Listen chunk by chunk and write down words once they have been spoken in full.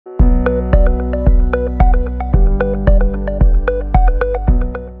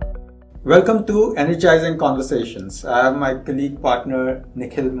Welcome to Energizing Conversations. I have my colleague partner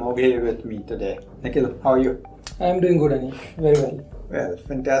Nikhil Moghe with me today. Nikhil, how are you? I'm doing good, Anish. Very well. Well,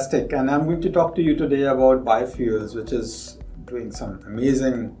 fantastic. And I'm going to talk to you today about biofuels, which is doing some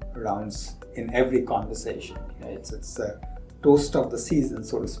amazing rounds in every conversation. It's a toast of the season,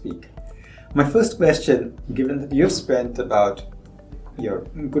 so to speak. My first question, given that you've spent about your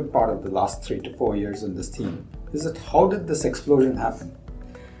good part of the last 3 to 4 years in this team, is that how did this explosion happen?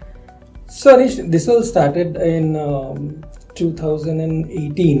 So, Anish, this all started in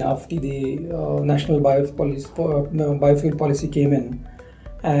 2018 after the national biofuel policy came in.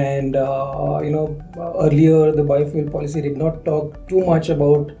 And, earlier the biofuel policy did not talk too much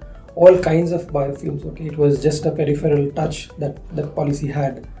about all kinds of biofuels. Okay, it was just a peripheral touch that policy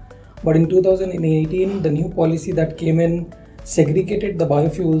had. But in 2018, the new policy that came in segregated the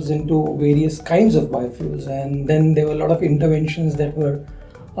biofuels into various kinds of biofuels. And then there were a lot of interventions that were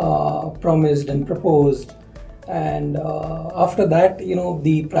promised and proposed, and after that,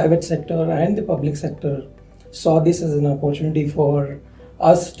 the private sector and the public sector saw this as an opportunity for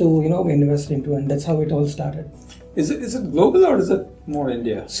us to invest into, and that's how it all started. Is it global or is it more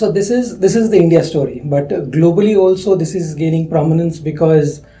India? So this is the India story, but globally also this is gaining prominence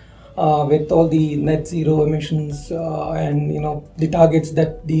because with all the net zero emissions and the targets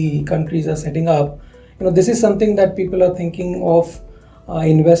that the countries are setting up, this is something that people are thinking of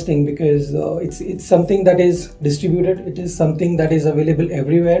investing, because it's something that is distributed. It is something that is available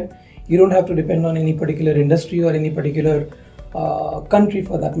everywhere. You don't have to depend on any particular industry or any particular country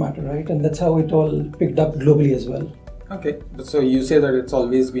for that matter, right? And that's how it all picked up globally as well. Okay, so you say that it's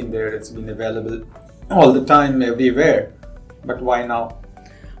always been there, it's been available all the time, everywhere, but why now?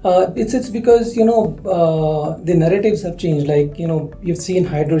 It's because the narratives have changed. Like you've seen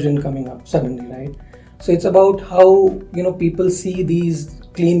hydrogen coming up suddenly, right? So it's about how people see these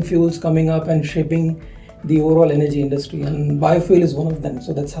clean fuels coming up and shaping the overall energy industry, and biofuel is one of them.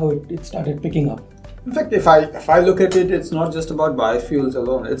 So that's how it started picking up. In fact, if I look at it, it's not just about biofuels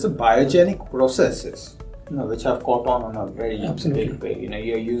alone. It's a biogenic processes, which have caught on a very big way.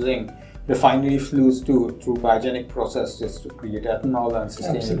 You're using refinery flues through biogenic processes to create ethanol and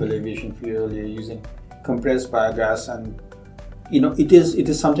sustainable aviation fuel. You're using compressed biogas, and it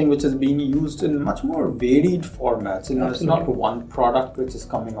is something which is being used in much more varied formats. It's not one product which is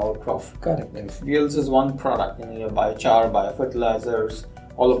coming out of. Correct. Fuels is one product. Your biochar, biofertilizers,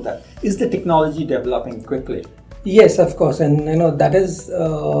 all of that. Is the technology developing quickly? Yes, of course, and that is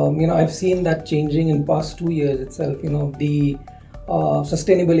I've seen that changing in past 2 years itself. The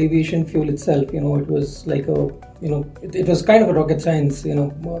sustainable aviation fuel itself, it was like it was kind of a rocket science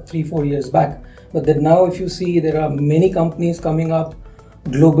 3-4 years back. But then now, if you see, there are many companies coming up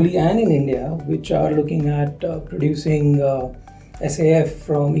globally and in India which are looking at producing SAF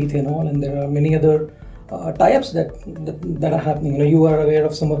from ethanol, and there are many other tie-ups that are happening. You are aware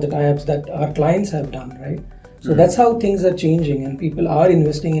of some of the tie-ups that our clients have done, right? So that's how things are changing, and people are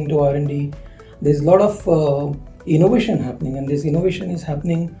investing into R&D. There's a lot of innovation happening, and this innovation is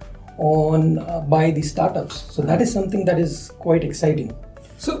happening by the startups. So that is something that is quite exciting.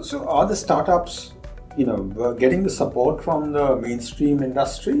 So are the startups, getting the support from the mainstream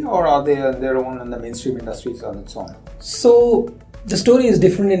industry, or are they on their own and the mainstream industry is on its own? So the story is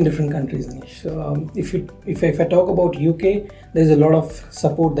different in different countries, Anish. If I talk about UK, there's a lot of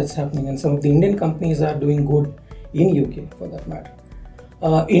support that's happening, and some of the Indian companies are doing good in UK for that matter.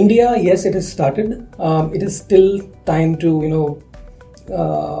 India, yes, it has started. It is still time to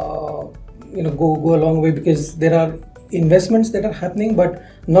go a long way, because there are investments that are happening, but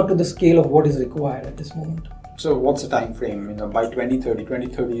not to the scale of what is required at this moment. So what's the time frame? By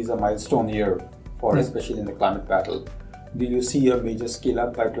 2030 is a milestone year for especially in the climate battle. Do you see a major scale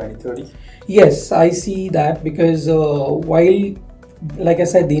up by 2030? Yes, I see that, because while, like I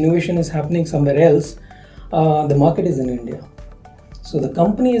said, the innovation is happening somewhere else, the market is in India. So the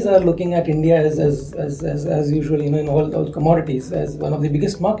companies are looking at India as usual, in all commodities, as one of the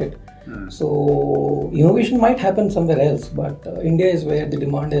biggest market. So innovation might happen somewhere else, but India is where the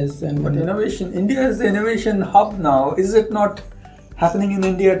demand is. But India is the innovation hub now. Is it not happening in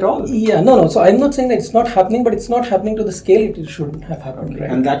India at all? Yeah, no. So I'm not saying that it's not happening, but it's not happening to the scale it should have happened. Okay.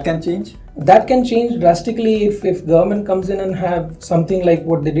 Right? And that can change? That can change drastically if government comes in and have something like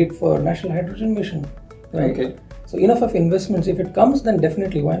what they did for National Hydrogen Mission. Right? Okay. So enough of investments. If it comes, then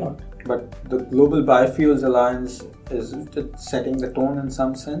definitely, why not? But the Global Biofuels Alliance, isn't it setting the tone in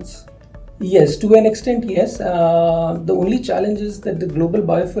some sense? Yes, to an extent, yes. The only challenge is that the Global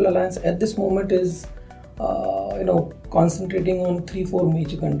Biofuel Alliance at this moment is concentrating on 3-4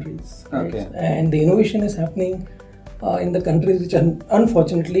 major countries. Right? Okay. And the innovation is happening in the countries which are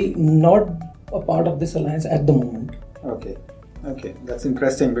unfortunately not a part of this alliance at the moment. Okay, that's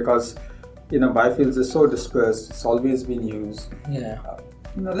interesting because biofuels is so dispersed. It's always been used. Yeah.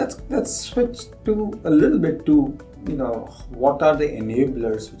 Let's switch to a little bit to what are the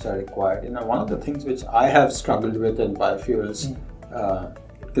enablers which are required. One of the things which I have struggled with in biofuels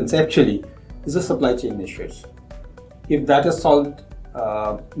conceptually is the supply chain issues. If that is solved,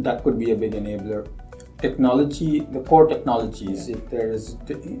 that could be a big enabler. Technology, the core technologies, if there is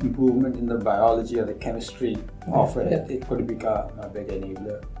improvement in the biology or the chemistry of it, it could become a big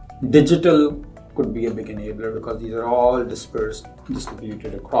enabler. Digital could be a big enabler because these are all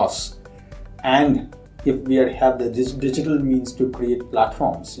distributed across. And if we have the digital means to create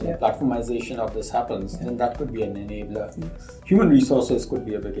platforms, platformization of this happens, then that could be an enabler. Human resources could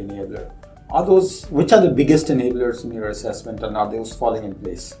be a big enabler. Which are the biggest enablers in your assessment, and are those falling in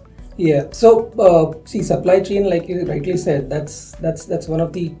place? Yeah, so see, supply chain, like you rightly said, that's one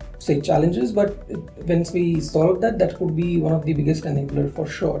of the challenges. But once we solve that, that could be one of the biggest enabler for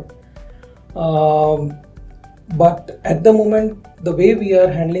sure. But at the moment, the way we are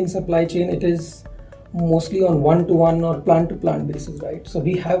handling supply chain, it is mostly on one-to-one or plant-to-plant basis, right? So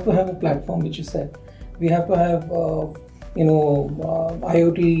we have to have a platform, which you said. We have to have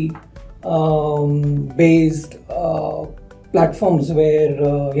IoT based platforms where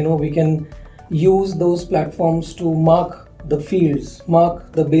we can use those platforms to mark the fields,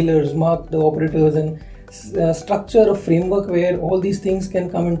 mark the balers, mark the operators, and structure a framework where all these things can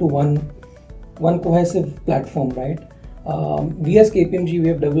come into one cohesive platform, right? We as KPMG, we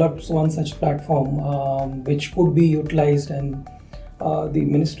have developed one such platform which could be utilized, and the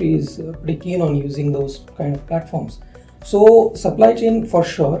ministry is pretty keen on using those kind of platforms. So supply chain for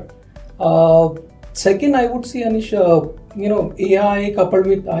sure. Second, I would say, Anish, AI coupled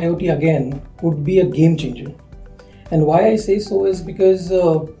with IoT again could be a game changer. And why I say so is because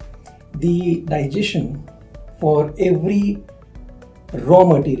the digestion for every raw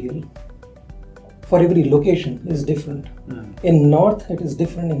material, for every location is different. In north it is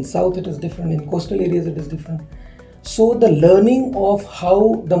different, in south it is different, in coastal areas it is different. So the learning of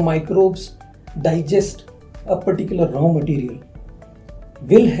how the microbes digest a particular raw material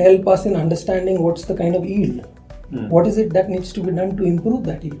will help us in understanding what's the kind of yield. What is it that needs to be done to improve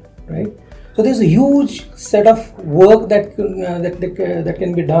that yield, right? So there's a huge set of work that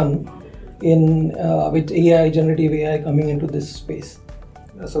can be done with AI, generative AI coming into this space.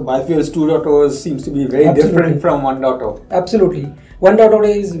 So Biofuels 2.0 seems to be very different from 1.0. Absolutely. 1.0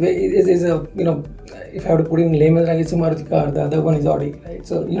 is a, if I have to put it in layman's language, it's a Maruti car, the other one is Audi, right?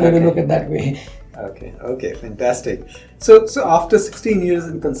 So you have to look at that way. Okay, fantastic. So after 16 years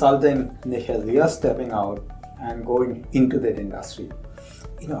in consulting, Nikhil, we are stepping out and going into that industry.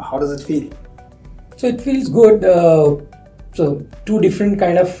 How does it feel? So it feels good. So two different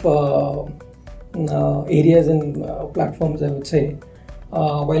kind of areas and platforms, I would say.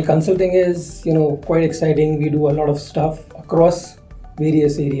 While consulting is, quite exciting, we do a lot of stuff across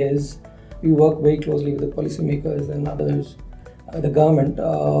various areas. We work very closely with the policymakers and others, the government.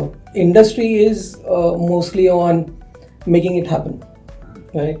 Industry is mostly on making it happen,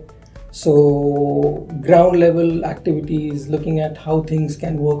 right? So ground level activities, looking at how things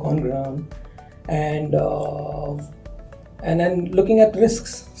can work on ground, and then looking at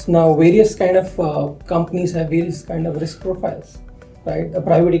risks. So now various kind of companies have various kind of risk profiles, right? A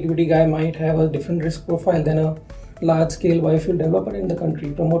private equity guy might have a different risk profile than a large scale biofuel developer in the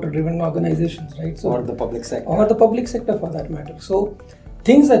country, promoter driven organizations, right? So, or the public sector. Or the public sector for that matter. So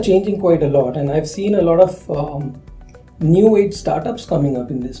things are changing quite a lot, and I've seen a lot of new age startups coming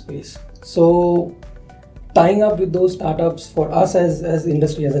up in this space. So tying up with those startups for us as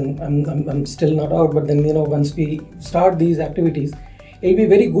industry, as I'm still not out, but then once we start these activities, it'll be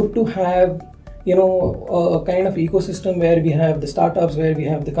very good to have a kind of ecosystem where we have the startups, where we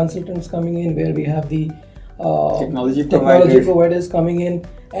have the consultants coming in, where we have the technology providers coming in,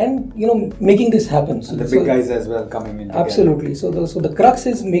 and making this happen. So the big guys as well coming in. Absolutely. So the crux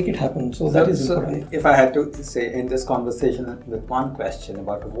is make it happen. So that is important. If I had to say in this conversation with one question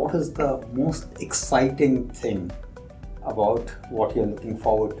about what is the most exciting thing about what you're looking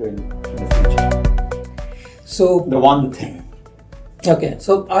forward to in the future? So the one thing. Okay.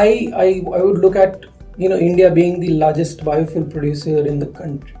 So I would look at India being the largest biofuel producer in the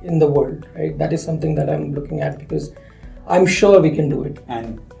country, in the world, right? That is something that I'm looking at because I'm sure we can do it.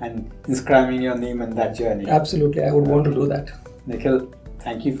 And inscribing your name in that journey. Absolutely, I would want to do that. Nikhil,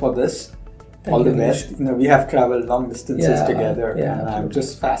 thank you for this. All the best. We have traveled long distances together, and I'm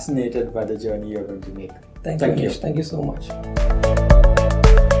just fascinated by the journey you're going to make. Thank you. Thank you so much.